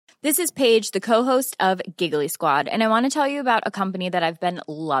This is Paige, the co-host of Giggly Squad, and I want to tell you about a company that I've been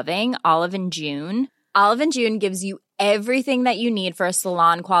loving, Olive & June. Olive & June gives you everything that you need for a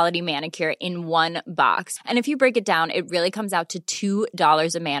salon-quality manicure in one box. And if you break it down, it really comes out to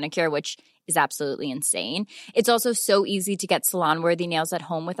 $2 a manicure, which is absolutely insane. It's also so easy to get salon-worthy nails at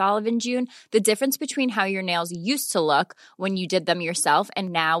home with Olive & June. The difference between how your nails used to look when you did them yourself and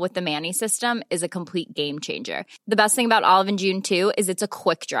now with the Mani system is a complete game changer. The best thing about Olive & June, too, is it's a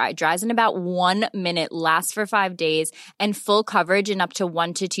quick dry. Dries in about 1 minute, lasts for 5 days, and full coverage in up to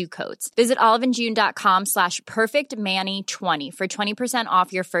 1 to 2 coats. Visit oliveandjune.com/perfectmani20 for 20%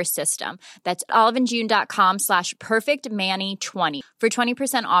 off your first system. That's oliveandjune.com/perfectmani20 for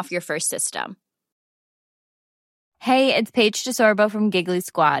 20% off your first system. Hey, it's Paige DeSorbo from Giggly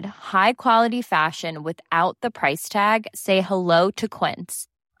Squad. High quality fashion without the price tag. Say hello to Quince.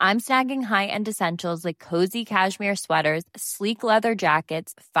 I'm snagging high-end essentials like cozy cashmere sweaters, sleek leather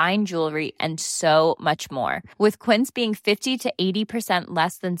jackets, fine jewelry, and so much more. With Quince being 50 to 80%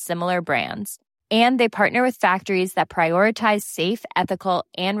 less than similar brands. And they partner with factories that prioritize safe, ethical,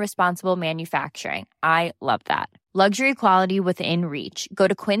 and responsible manufacturing. I love that. Luxury quality within reach. Go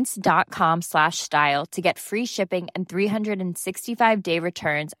to quince.com/style to get free shipping and 365-day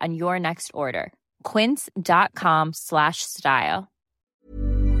returns on your next order. Quince.com/style.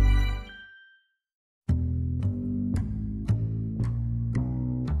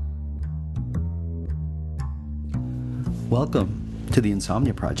 Welcome to the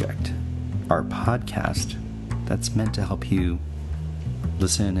Insomnia Project, our podcast that's meant to help you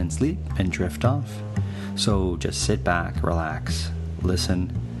listen and sleep and drift off. So just sit back, relax,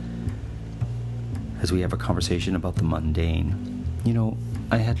 listen as we have a conversation about the mundane. You know,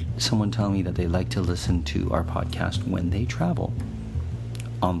 I had someone tell me that they like to listen to our podcast when they travel.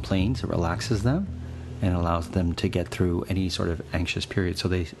 On planes, it relaxes them and allows them to get through any sort of anxious period. So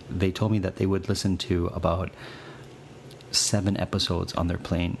they told me that they would listen to about 7 episodes on their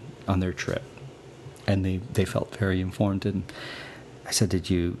plane, on their trip. And they felt very informed. And I said, did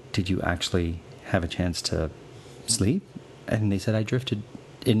you actually have a chance to sleep? And they said, I drifted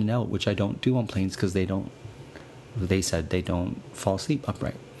in and out, which I don't do on planes because they said they don't fall asleep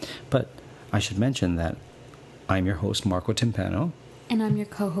upright. But I should mention that I'm your host, Marco Timpano. And I'm your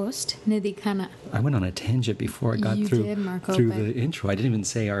co-host, Nidhi Khanna. I went on a tangent before I got through the intro. I didn't even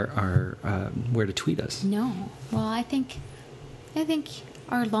say our where to tweet us. No. Well, I think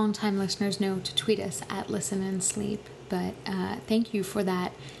our longtime listeners know to tweet us at Listen and Sleep. But thank you for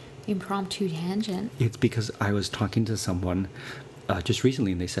that impromptu tangent. It's because I was talking to someone just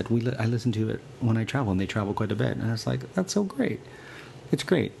recently, and they said, I listen to it when I travel, and they travel quite a bit. And I was like, that's so great. It's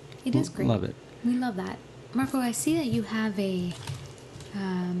great. It is great. Love it. We love that. Marco, I see that you have a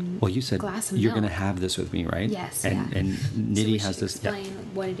well, you said glass of you're milk. going to have this with me, right? Yes, and Nidhi has this. Explain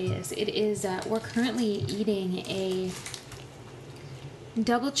what it is. It is, we're currently eating a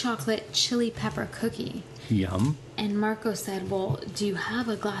double chocolate chili pepper cookie. Yum. And Marco said, well, do you have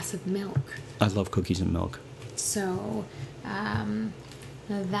a glass of milk? I love cookies and milk. So,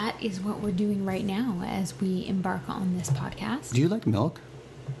 that is what we're doing right now as we embark on this podcast. Do you like milk?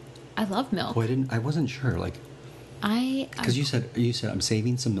 I love milk. Well, I wasn't sure, like... Because you said I'm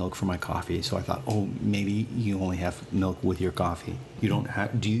saving some milk for my coffee, so I thought, oh, maybe you only have milk with your coffee. You don't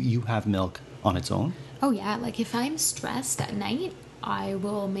have... Do you have milk on its own? Oh, yeah. Like, if I'm stressed at night, I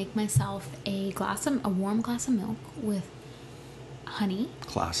will make myself a warm glass of milk with honey.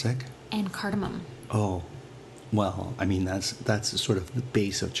 Classic. And cardamom. Oh, well, I mean, that's sort of the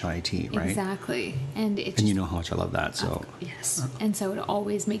base of chai tea, right? Exactly. And you know how much I love that, so... yes. And so it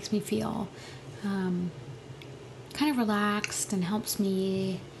always makes me feel kind of relaxed and helps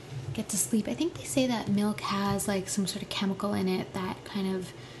me get to sleep. I think they say that milk has, like, some sort of chemical in it that kind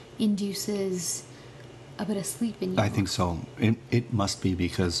of induces a bit of sleep in you. I think so. It must be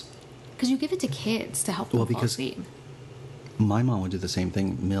because you give it to kids to help them fall asleep. My mom would do the same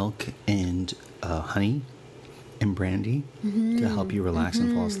thing: milk and honey and brandy to help you relax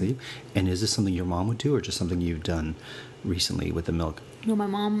and fall asleep. And is this something your mom would do, or just something you've done recently with the milk? No, my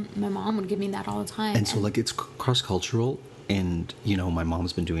mom would give me that all the time. And so, like, it's cross-cultural, and you know, my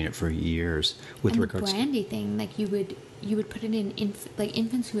mom's been doing it for years with regards to the brandy thing. Like, you would put it in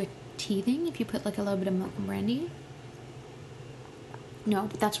infants who are teething. If you put like a little bit of milk and brandy. No,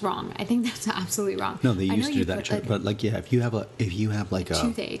 but that's wrong. I think that's absolutely wrong. No, they used to do that, but like, yeah, if you have like a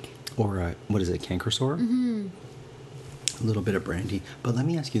toothache or what is it, canker sore? Mm-hmm. A little bit of brandy. But let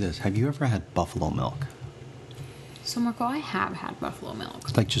me ask you this: have you ever had buffalo milk? So, Marco, I have had buffalo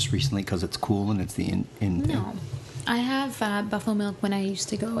milk. Like, just recently because it's cool and it's the in No. I have buffalo milk when I used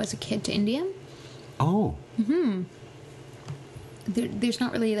to go as a kid to India. Oh. Mm-hmm. there's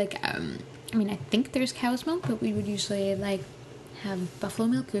not really like I mean, I think there's cow's milk, but we would usually like have buffalo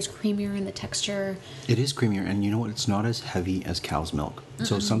milk. It was creamier in the texture. It is creamier, and you know what? It's not as heavy as cow's milk.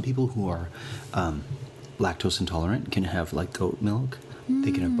 So some people who are lactose intolerant can have like goat milk.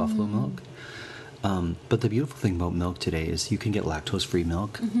 They can have buffalo milk. But the beautiful thing about milk today is you can get lactose-free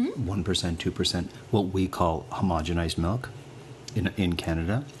milk, 1%, 2%, what we call homogenized milk in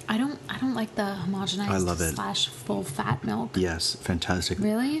Canada. I don't like the homogenized I love it. / full fat milk. Yes, fantastic.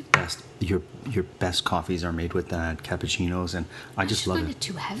 Really? Best your best coffees are made with that, cappuccinos, and I just love find it. it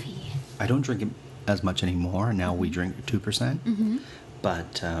too heavy. I don't drink it as much anymore. Now we drink 2%,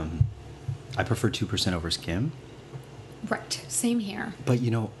 but I prefer 2% over skim. Right. Same here. But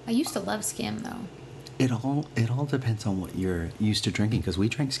you know, I used to love skim though. it all depends on what you're used to drinking. Because we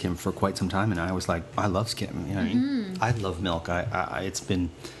drank skim for quite some time, and I was like, I love skim. You know what I mean? I love milk. I it's been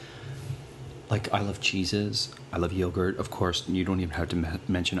like I love cheeses. I love yogurt. Of course, you don't even have to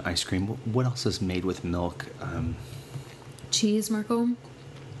mention ice cream. What else is made with milk? Cheese, Marco.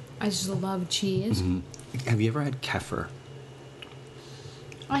 I just love cheese. Have you ever had kefir?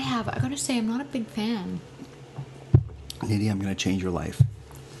 I have. I gotta say, I'm not a big fan. Nidhi, I'm going to change your life.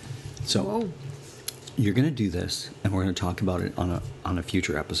 So Whoa. you're going to do this, and we're going to talk about it on a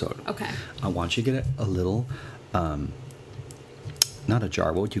future episode. Okay. I want you to get a little, not a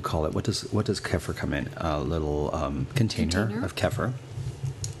jar. What would you call it? What does kefir come in? A little container of kefir.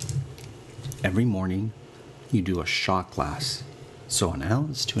 Every morning, you do a shot glass. So 1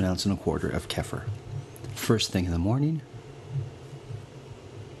 ounce to 1.25 ounces of kefir. First thing in the morning.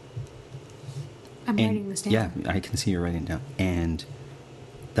 I'm writing this down. Yeah, I can see you writing it down. And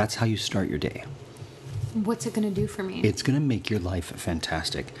that's how you start your day. What's it going to do for me? It's going to make your life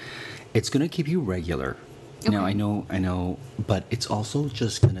fantastic. It's going to keep you regular. Okay. Now, I know, but it's also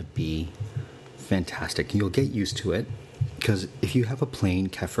just going to be fantastic. You'll get used to it, because if you have a plain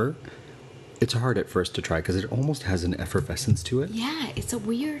kefir, it's hard at first to try because it almost has an effervescence to it. Yeah, it's a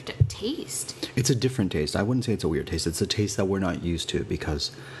weird taste. It's a different taste. I wouldn't say it's a weird taste. It's a taste that we're not used to,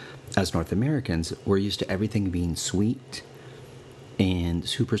 because as North Americans, we're used to everything being sweet and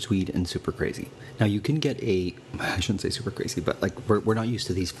super sweet and super crazy. Now, you can get I shouldn't say super crazy, but like we're not used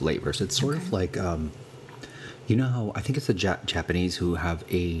to these flavors. It's sort of like, you know how, I think it's the Japanese who have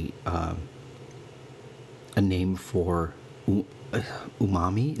a name for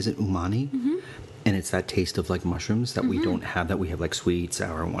umami. Is it umami? And it's that taste of like mushrooms that we don't have, that we have like sweet,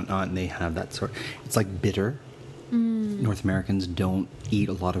 sour, and whatnot, and they have that sort. It's like bitter. North Americans don't eat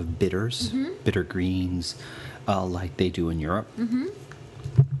a lot of bitters, bitter greens, like they do in Europe.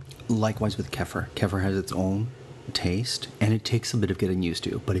 Likewise with kefir. Kefir has its own taste, and it takes a bit of getting used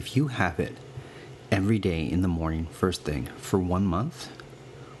to. But if you have it every day in the morning, first thing, for 1 month,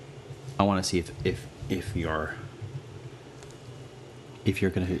 I want to see if you're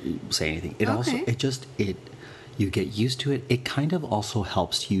going to say anything. It also, you get used to it. It kind of also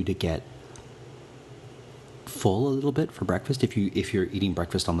helps you to get full a little bit for breakfast if you're eating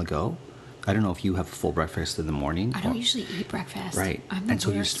breakfast on the go. I don't know if you have a full breakfast in the morning. I don't usually eat breakfast. Right. I'm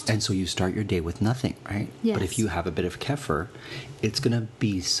the worst. So you start your day with nothing, right? Yes. But if you have a bit of kefir, it's going to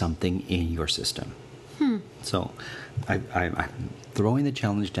be something in your system. So I'm throwing the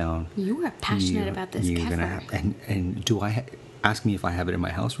challenge down. You are passionate about this kefir. And do I ask me if I have it in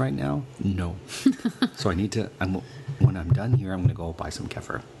my house right now? No. So I need to, when I'm done here, I'm going to go buy some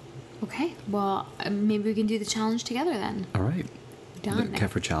kefir. Okay. Well, maybe we can do the challenge together then. All right. Done. The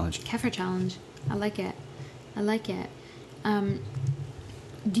kefir challenge. Kefir challenge. I like it.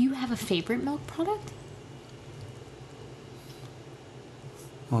 Do you have a favorite milk product?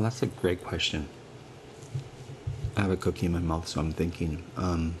 Well, that's a great question. I have a cookie in my mouth, so I'm thinking.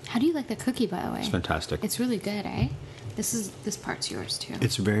 How do you like the cookie, by the way? It's fantastic. It's really good, eh? This part's yours too.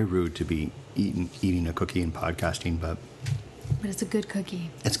 It's very rude to be eating a cookie and podcasting, but it's a good cookie.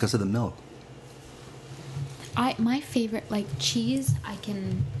 it's because of the milk. My favorite, like cheese, I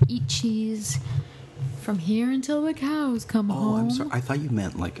can eat cheese from here until the cows come home. Oh, I'm sorry. I thought you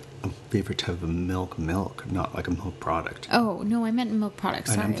meant like a favorite type of milk, not like a milk product. Oh, no, I meant milk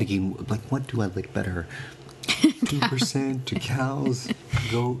products. And Sorry. I'm thinking, like, what do I like better? 2% to cows,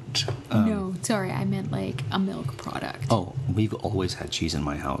 goat. No, sorry, I meant like a milk product. Oh, we've always had cheese in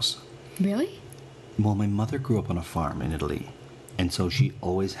my house. Really? Well, my mother grew up on a farm in Italy. And so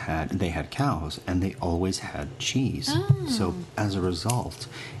they had cows, and they always had cheese. Oh. So as a result,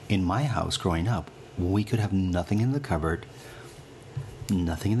 in my house growing up, we could have nothing in the cupboard,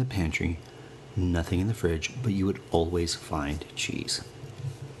 nothing in the pantry, nothing in the fridge, but you would always find cheese.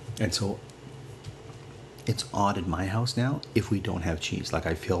 And so It's odd in my house now if we don't have cheese. Like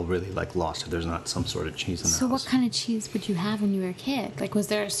I feel really like lost if there's not some sort of cheese in the So house. what kind of cheese would you have when you were a kid? Like, was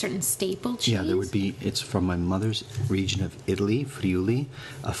there a certain staple cheese? Yeah, there would be. It's from my mother's region of Italy, Friuli,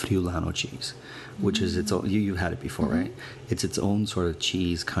 a Friulano cheese, which is its own. You've had it before, right? It's its own sort of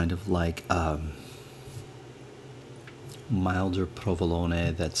cheese, kind of like milder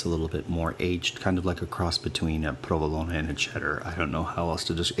provolone that's a little bit more aged, kind of like a cross between a provolone and a cheddar. I don't know how else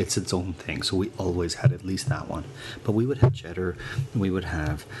to just. It's its own thing. So we always had at least that one, but we would have cheddar. We would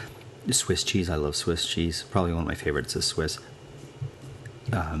have Swiss cheese. I love Swiss cheese. Probably one of my favorites is Swiss.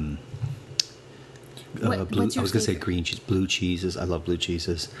 Blue, what's I your was gonna say favorite? green cheese, blue cheeses. I love blue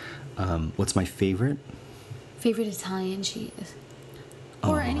cheeses. What's my favorite? Favorite Italian cheese,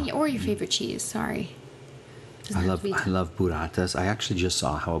 or or your favorite cheese? Sorry. Doesn't have to be- I love burratas. I actually just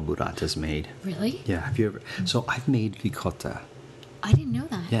saw how a burrata is made. Really? Yeah, have you ever? So I've made ricotta. I didn't know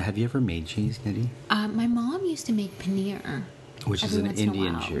that. Yeah, have you ever made cheese, Nidhi? My mom used to make paneer. Which is every an once in a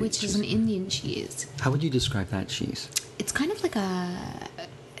Indian while, cheese. Which is an Indian cheese. How would you describe that cheese? It's kind of like a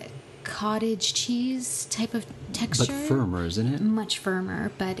cottage cheese type of texture. But firmer, isn't it? Much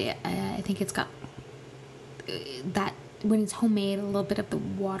firmer, but I think it's got that, when it's homemade, a little bit of the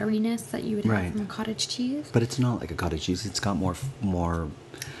wateriness that you would have Right. from cottage cheese. But it's not like a cottage cheese. It's got more.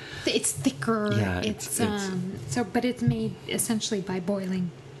 It's thicker. Yeah, it's it's- but it's made essentially by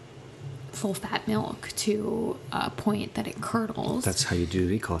boiling full fat milk to a point that it curdles. That's how you do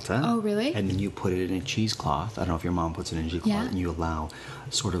ricotta. Oh, really? And then you put it in a cheesecloth. I don't know if your mom puts it in a cheesecloth, Yeah. and you allow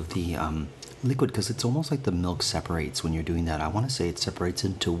sort of the liquid, because it's almost like the milk separates when you're doing that. I want to say it separates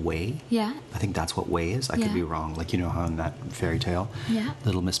into whey. Yeah. I think that's what whey is. I could Yeah. be wrong. Like, you know how in that fairy tale, Yeah.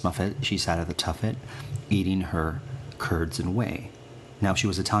 Little Miss Muffet, she sat at the tuffet eating her curds and whey. Now, if she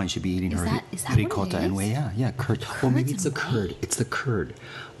was Italian, she'd be eating Is her that what it ricotta and is? whey. Yeah, curd. Or maybe it's Curds the and curd. whey? It's the curd.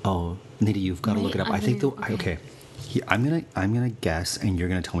 Oh, Nidhi, you've got to look Wait, it up. I'm I think gonna- okay. I'm gonna guess, and you're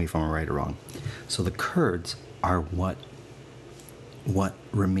gonna tell me if I'm right or wrong. So the curds are what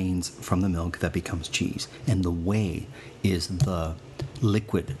remains from the milk that becomes cheese, and the whey is the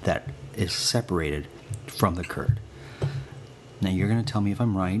liquid that is separated from the curd. Now you're gonna tell me if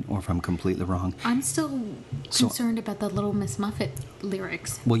I'm right or if I'm completely wrong. I'm still So- concerned about the Little Miss Muffet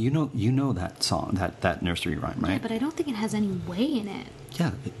lyrics. Well, you know that song, that nursery rhyme, right? Yeah, but I don't think it has any whey in it.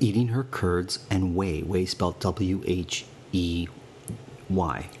 Yeah, eating her curds and whey. Whey spelled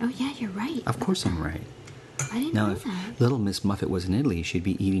Whey. Oh yeah, you're right. Of course I'm right. I didn't Now, know if that. Little Miss Muffet was in Italy, she'd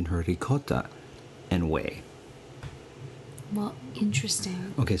be eating her ricotta and whey. Well,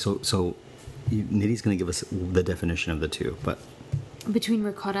 interesting. Okay, so Nidhi's going to give us the definition of the two, but Between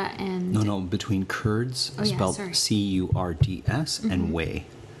ricotta and no, between curds, Oh, yeah, spelled sorry. Curds, and whey.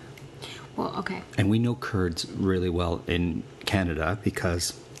 well, okay, And we know curds really well in Canada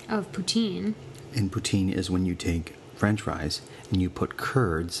because of poutine. in poutine is when you take French fries and you put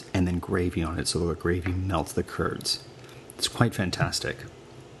curds and then gravy on it, so the gravy melts the curds. It's quite fantastic,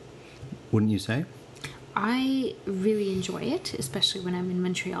 wouldn't you say? I really enjoy it, especially when I'm in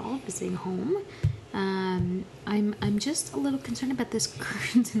Montreal visiting home. I'm just a little concerned about this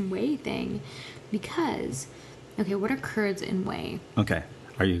curds and whey thing because, okay, what are curds and whey? Okay.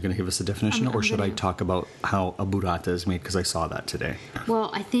 Are you going to give us a definition, I'm or should I gonna- talk about how a burrata is made? Because I saw that today. Well,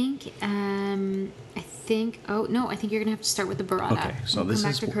 I think. Oh no, I think you're gonna have to start with the burrata. Okay, so We'll this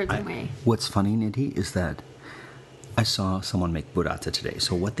come is back to curds and whey. what's funny, Nidhi, is that I saw someone make burrata today.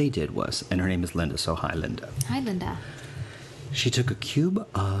 So what they did was, and her name is Linda. So hi, Linda. Hi, Linda. She took a cube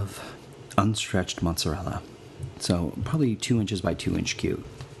of unstretched mozzarella, so probably 2 inches by 2 inch cube,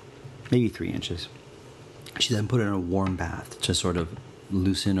 maybe 3 inches. She then put it in a warm bath to sort of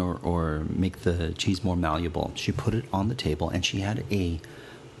loosen or make the cheese more malleable. She put it on the table, and she had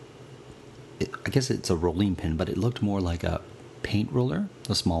I guess it's a rolling pin, but it looked more like a paint roller,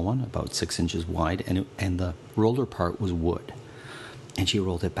 a small one, about 6 inches wide, and the roller part was wood. And she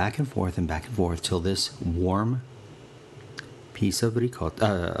rolled it back and forth till this warm piece of ricotta,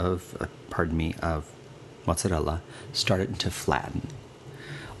 of mozzarella started to flatten,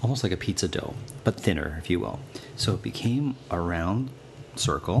 almost like a pizza dough, but thinner, if you will. So it became a round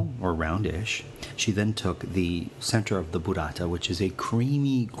circle, or roundish. She then took the center of the burrata, which is a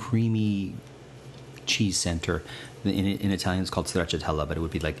creamy cheese center. In Italian, it's called stracciatella, but it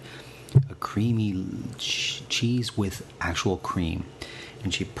would be like a creamy cheese with actual cream.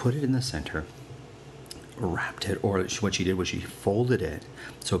 And she put it in the center, wrapped it, or what she did was she folded it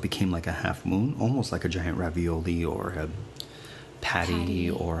so it became like a half moon, almost like a giant ravioli or a patty.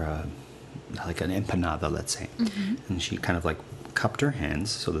 Or like an empanada, let's say. Mm-hmm. And she kind of like cupped her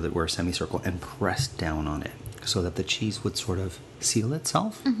hands so that they were a semicircle and pressed down on it so that the cheese would sort of seal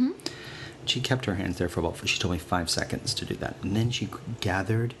itself. Mm-hmm. she kept her hands there for about, she told me 5 seconds to do that. And then she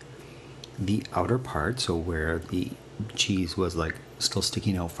gathered the outer part, so where the cheese was like still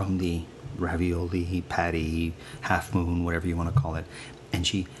sticking out from the ravioli, patty, half moon, whatever you want to call it. And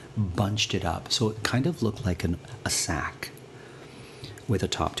she bunched it up. So it kind of looked like a sack with a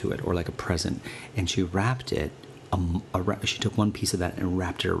top to it, or like a present. And she wrapped it, she took one piece of that and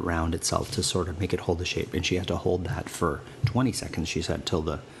wrapped it around itself to sort of make it hold the shape. And she had to hold that for 20 seconds, she said, till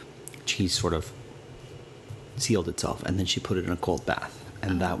the cheese sort of sealed itself. And then she put it in a cold bath.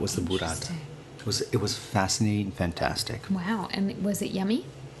 And that was the burrata. It was fascinating, fantastic. Wow. And was it yummy?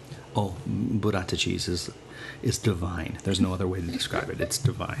 Oh, burrata cheese is divine. There's no other way to describe it. It's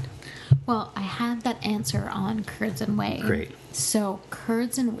divine. Well, I had that answer on curds and whey. Great. So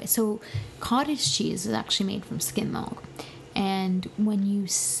cottage cheese is actually made from skim milk, and when you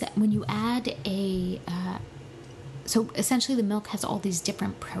add so essentially the milk has all these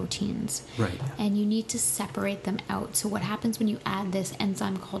different proteins, right? And you need to separate them out. So what happens when you add this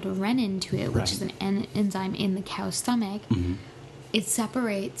enzyme called renin to it, which is an enzyme in the cow's stomach? Mm-hmm. It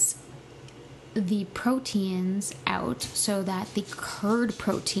separates the proteins out so that the curd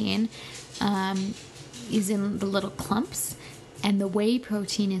protein is in the little clumps, and the whey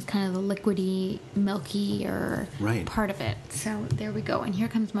protein is kind of the liquidy, milky part of it. So there we go. And here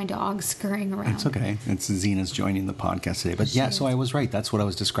comes my dog scurrying around. It's okay. It's Zena's joining the podcast today. But so I was right. That's what I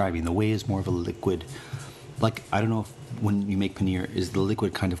was describing. The whey is more of a liquid. Like, I don't know if when you make paneer, is the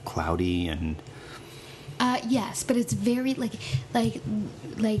liquid kind of cloudy and... Yes, but it's very like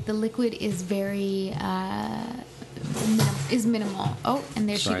the liquid is very minimal. Oh, and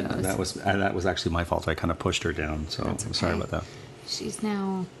there sorry, she goes. That was actually my fault. I kind of pushed her down, so I'm sorry about that. She's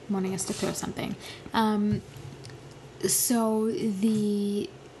now wanting us to throw something. So it's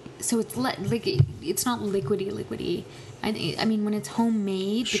not liquidy. I mean, when it's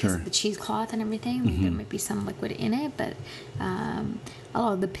homemade, because of the cheesecloth and everything, like, there might be some liquid in it, but a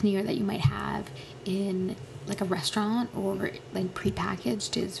lot of the paneer that you might have in like a restaurant or like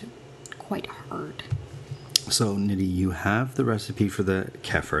prepackaged is quite hard. So, Nidhi, you have the recipe for the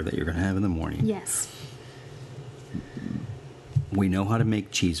kefir that you're going to have in the morning. Yes. We know how to make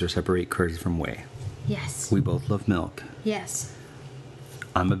cheese or separate curds from whey. Yes. We both love milk. Yes.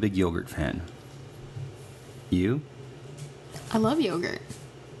 I'm a big yogurt fan. You? I love yogurt.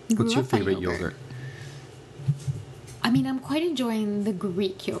 What's your favorite yogurt? I mean, I'm quite enjoying the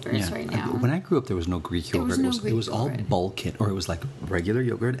Greek yogurts right now. When I grew up, there was no Greek yogurt. It was all Balkan, or it was like regular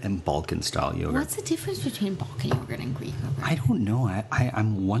yogurt and Balkan style yogurt. What's the difference between Balkan yogurt and Greek yogurt? I don't know.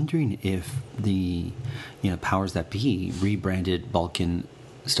 I'm wondering if the powers that be rebranded Balkan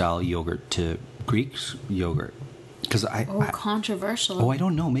style yogurt to Greek yogurt. Because controversial. I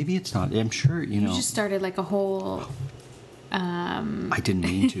don't know. Maybe it's not. I'm sure You just started like a whole. I didn't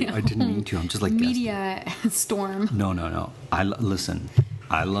mean to. I'm just like media storm. No. Listen.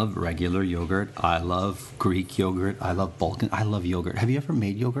 I love regular yogurt. I love Greek yogurt. I love Balkan. I love yogurt. Have you ever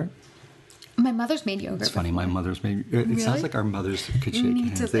made yogurt? My mother's made yogurt. It's funny. My mother's made. It really? Sounds like our mothers could shake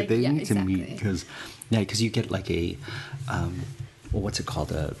hands. They need to meet because you get like a what's it called?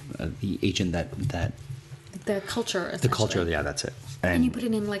 The agent that. The culture. The culture, yeah, that's it. And you put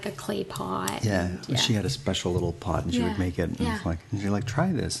it in like a clay pot. Yeah, she had a special little pot, and she would make it. And you're like,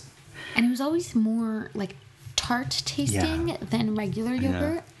 try this. And it was always more like tart tasting than regular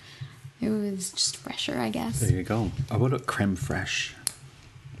yogurt. Yeah. It was just fresher, I guess. There you go. How about a creme fraiche?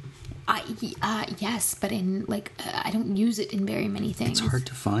 Yes, but in I don't use it in very many things. It's hard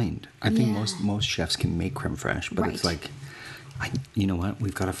to find. I think most chefs can make creme fraiche, but it's like, you know what?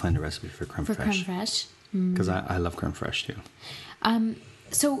 We've got to find a recipe for creme fraiche. Creme fraiche. Because I love creme fraiche too.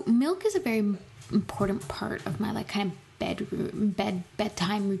 So milk is a very important part of my kind of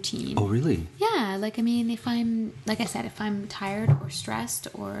bedtime routine. Oh, really? Yeah. If I'm tired or stressed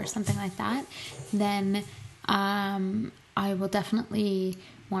or something like that, then I will definitely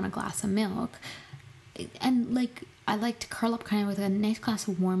want a glass of milk. And I like to curl up kind of with a nice glass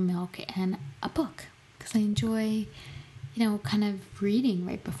of warm milk and a book because I enjoy kind of reading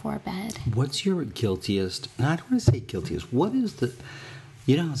right before bed. What's your guiltiest, and I don't want to say guiltiest, what is the,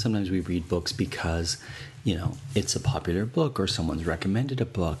 how sometimes we read books because, it's a popular book or someone's recommended a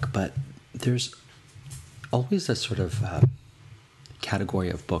book, but there's always a sort of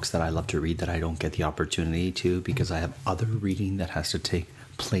category of books that I love to read that I don't get the opportunity to because I have other reading that has to take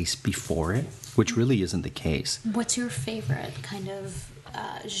place before it, which really isn't the case. What's your favorite kind of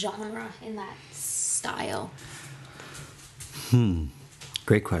genre in that style?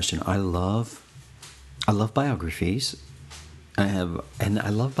 Great question. I love biographies. I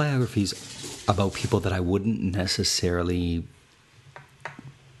love biographies about people that I wouldn't necessarily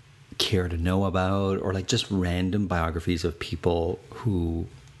care to know about, or like just random biographies of people who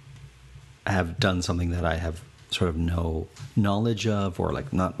have done something that I have sort of no knowledge of, or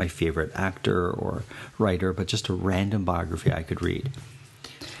like not my favorite actor or writer, but just a random biography I could read.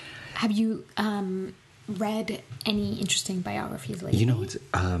 Have you read any interesting biographies lately? You know, it's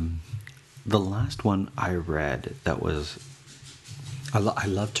the last one I read that was... I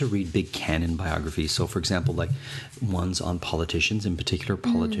love to read big canon biographies. So, for example, like ones on politicians, in particular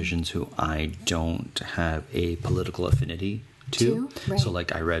politicians who I don't have a political affinity to. Right. So,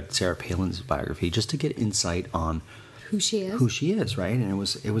 like, I read Sarah Palin's biography just to get insight on who she is, right? And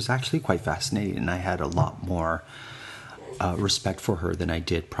it was actually quite fascinating, and I had a lot more respect for her than I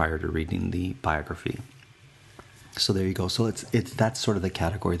did prior to reading the biography. So there you go. So it's that's sort of the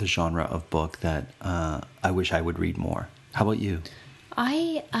category, the genre of book that I wish I would read more. How about you?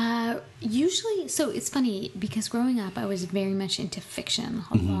 I usually, so it's funny because growing up I was very much into fiction,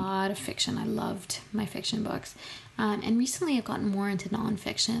 a lot of fiction. I loved my fiction books. And recently I've gotten more into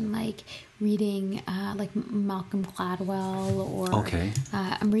nonfiction, like reading like Malcolm Gladwell, or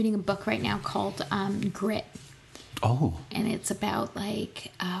I'm reading a book right now called Grit. Oh. And it's about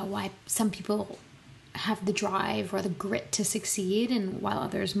like why some people have the drive or the grit to succeed and while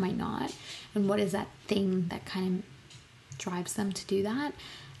others might not. And what is that thing that kind of drives them to do that?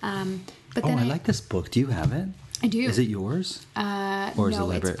 But then I like this book. Do you have it? I do. Is it yours? Or is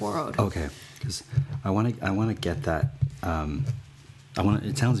no, it it's borrowed. Okay, because I want to get that.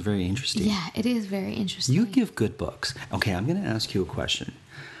 It sounds very interesting. Yeah, it is very interesting. You give good books. Okay, I'm going to ask you a question,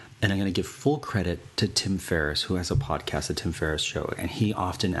 and I'm going to give full credit to Tim Ferriss, who has a podcast, The Tim Ferriss Show, and he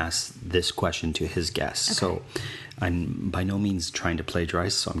often asks this question to his guests. Okay. So I'm by no means trying to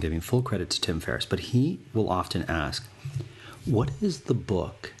plagiarize, so I'm giving full credit to Tim Ferriss, but he will often ask, what is the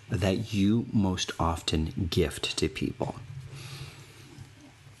book that you most often gift to people?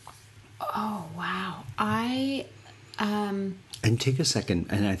 Oh, wow. And take a second,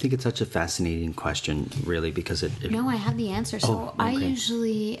 and I think it's such a fascinating question, really, because No, I have the answer. So I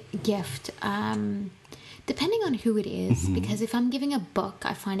usually gift, depending on who it is, because if I'm giving a book,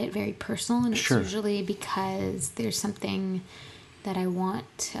 I find it very personal, and it's usually because there's something that I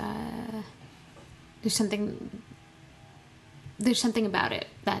want, there's something about it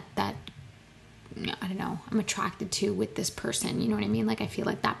that I don't know, I'm attracted to with this person. You know what I mean? Like I feel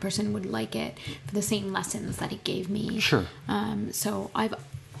like that person would like it for the same lessons that it gave me. Sure. So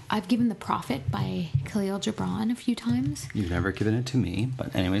I've given The Prophet by Khalil Gibran a few times. You've never given it to me,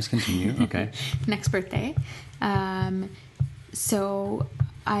 but anyways, continue. Okay. Next birthday. So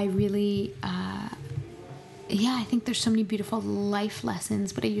I really, I think there's so many beautiful life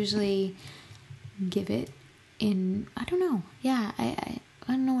lessons, but I usually give it in, I don't know. Yeah, I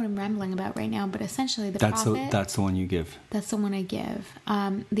don't know what I'm rambling about right now, but essentially Prophet. That's the one you give. That's the one I give.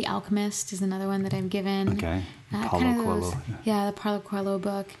 The Alchemist is another one that I've given. Okay. Paulo Coelho. The Paulo Coelho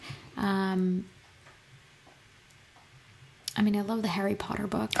book. I mean, I love the Harry Potter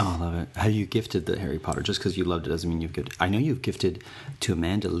book. Oh, I love it. Have you gifted the Harry Potter? Just because you loved it doesn't mean you've gifted. I know you've gifted to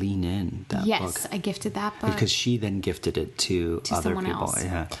Amanda Lean In that book. Yes, I gifted that book. Because she then gifted it to other people. Else.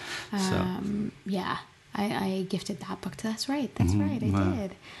 Yeah. Yeah. I gifted that book to, that's right, I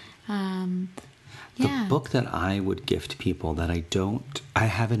did. The book that I would gift people that I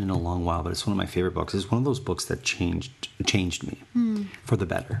haven't in a long while, but it's one of my favorite books. It's one of those books that changed me for the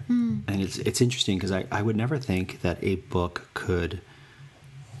better. And it's interesting because I would never think that a book could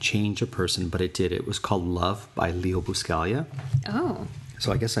change a person, but it did. It was called Love by Leo Buscaglia. Oh.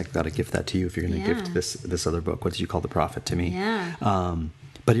 So I guess I got to gift that to you if you're going to gift this other book. What did you call The Prophet to me? Yeah.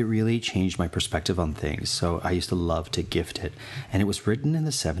 But it really changed my perspective on things. So I used to love to gift it. And it was written in the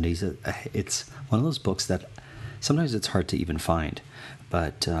 70s. It's one of those books that sometimes it's hard to even find.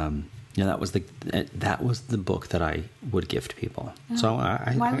 But that was the book that I would gift people. Oh. So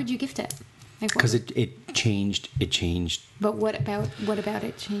why would you gift it? Because it changed. But what about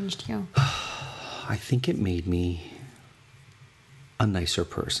it changed you? I think it made me a nicer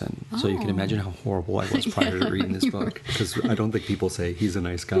person. So you can imagine how horrible I was prior to reading this book, because I don't think people say he's a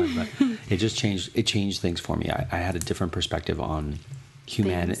nice guy, but it just changed things for me. I had a different perspective on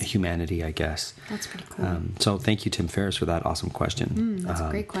humanity, I guess. That's pretty cool. So thank you, Tim Ferriss, for that awesome question. That's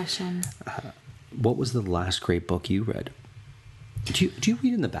a great question. What was the last great book you read? Do you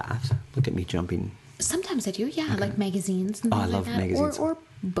read in the bath? Look at me jumping. Sometimes I do, yeah, like magazines and things I love like that. magazines. Or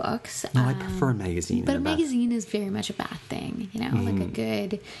books. No, I prefer a magazine. But a magazine is very much a bath thing, like a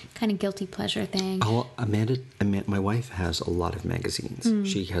good kind of guilty pleasure thing. Oh, Amanda, my wife has a lot of magazines.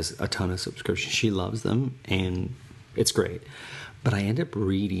 She has a ton of subscriptions. She loves them, and it's great. But I end up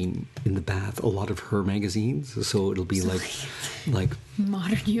reading in the bath a lot of her magazines. So it'll be like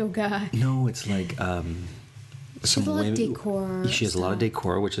modern yoga. No, it's like She has a lot of decor. She has a lot of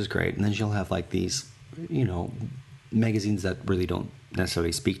decor, which is great. And then she'll have like these, magazines that really don't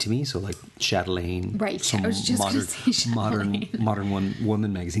necessarily speak to me. So like Chatelaine, right? Some I was just going to say Chatelaine. modern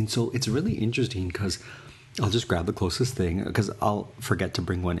woman magazine. So it's really interesting because I'll just grab the closest thing because I'll forget to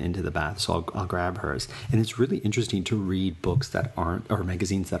bring one into the bath. So I'll grab hers. And it's really interesting to read books that aren't, or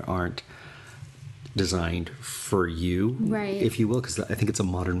magazines that aren't designed for you, right, if you will, because I think it's a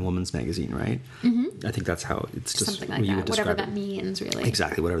modern woman's magazine, right? Mm-hmm. I think that's how it's just something like that, whatever that means, really.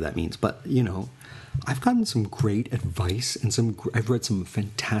 Exactly, whatever that means. But I've gotten some great advice and I've read some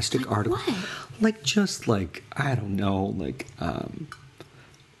fantastic articles. What? I don't know,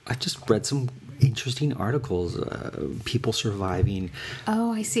 I just read some interesting articles, people surviving.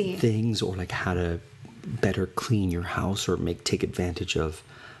 Oh, I see. Things, or like how to better clean your house or take advantage of.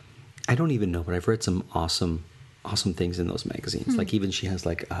 I don't even know, but I've read some awesome things in those magazines. Like even she has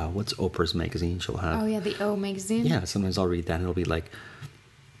what's Oprah's magazine? She'll have. Oh yeah, the O magazine. Yeah, sometimes I'll read that and it'll be like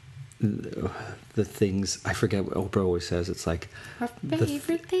the things, I forget what Oprah always says. It's like our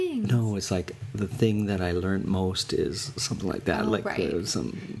favorite things. No, it's like the thing that I learned most is something like that. Right.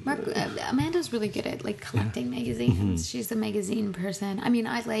 Amanda's really good at collecting magazines. Mm-hmm. She's a magazine person. I mean,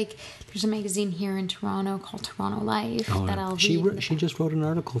 there's a magazine here in Toronto called Toronto Life that I'll read. She just wrote an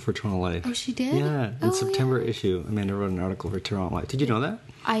article for Toronto Life. Oh, she did? Yeah, in September issue, Amanda wrote an article for Toronto Life. Did you know that?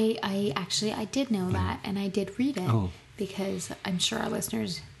 I did know that, and I did read it. Oh. Because I'm sure our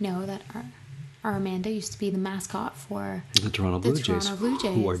listeners know that our Amanda used to be the mascot for the Toronto Blue Jays,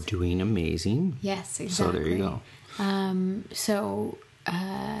 who are doing amazing. Yes, exactly. So there you go.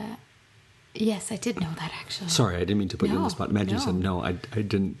 Yes, I did know that actually. Sorry, I didn't mean to put you on the spot. Imagine you said no. I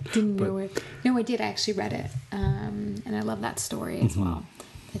didn't. Didn't know it. No, I did. I actually read it, and I love that story as well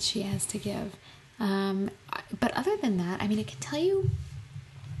that she has to give. But other than that, I mean, I can tell you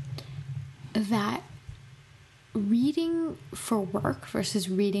that reading for work versus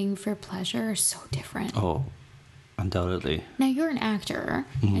reading for pleasure are so different. Oh, undoubtedly. Now, you're an actor,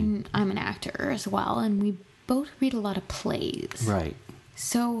 and I'm an actor as well, and we both read a lot of plays. Right.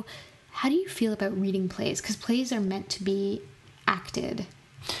 So, how do you feel about reading plays? Because plays are meant to be acted.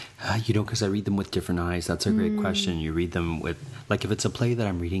 Because I read them with different eyes. That's a great question. You read them with, if it's a play that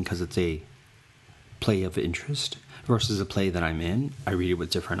I'm reading because it's a play of interest versus a play that I'm in, I read it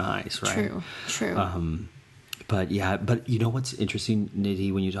with different eyes, right? True. But you know what's interesting,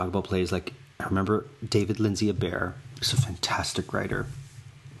 Nidhi, when you talk about plays, I remember David Lindsay-Abaire is a fantastic writer.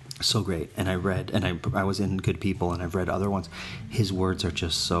 So great. And I read, and I was in Good People, and I've read other ones. His words are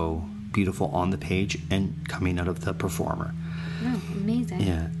just so beautiful on the page and coming out of the performer. Oh, amazing.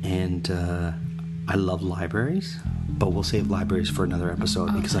 Yeah, and I love libraries, but we'll save libraries for another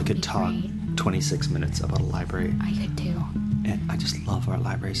episode because I could talk 26 minutes about a library. I could too. And I just love our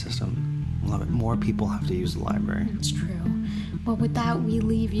library system. Love it. More people have to use the library. It's true. Well, with that, we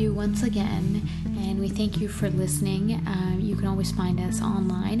leave you once again, and we thank you for listening. You can always find us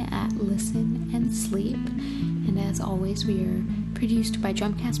online at Listen and Sleep. And as always, we are produced by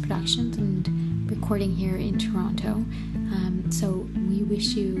Drumcast Productions and recording here in Toronto. So we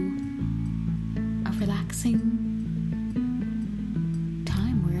wish you a relaxing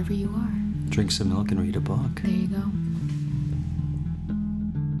time wherever you are. Drink some milk and read a book. There you go.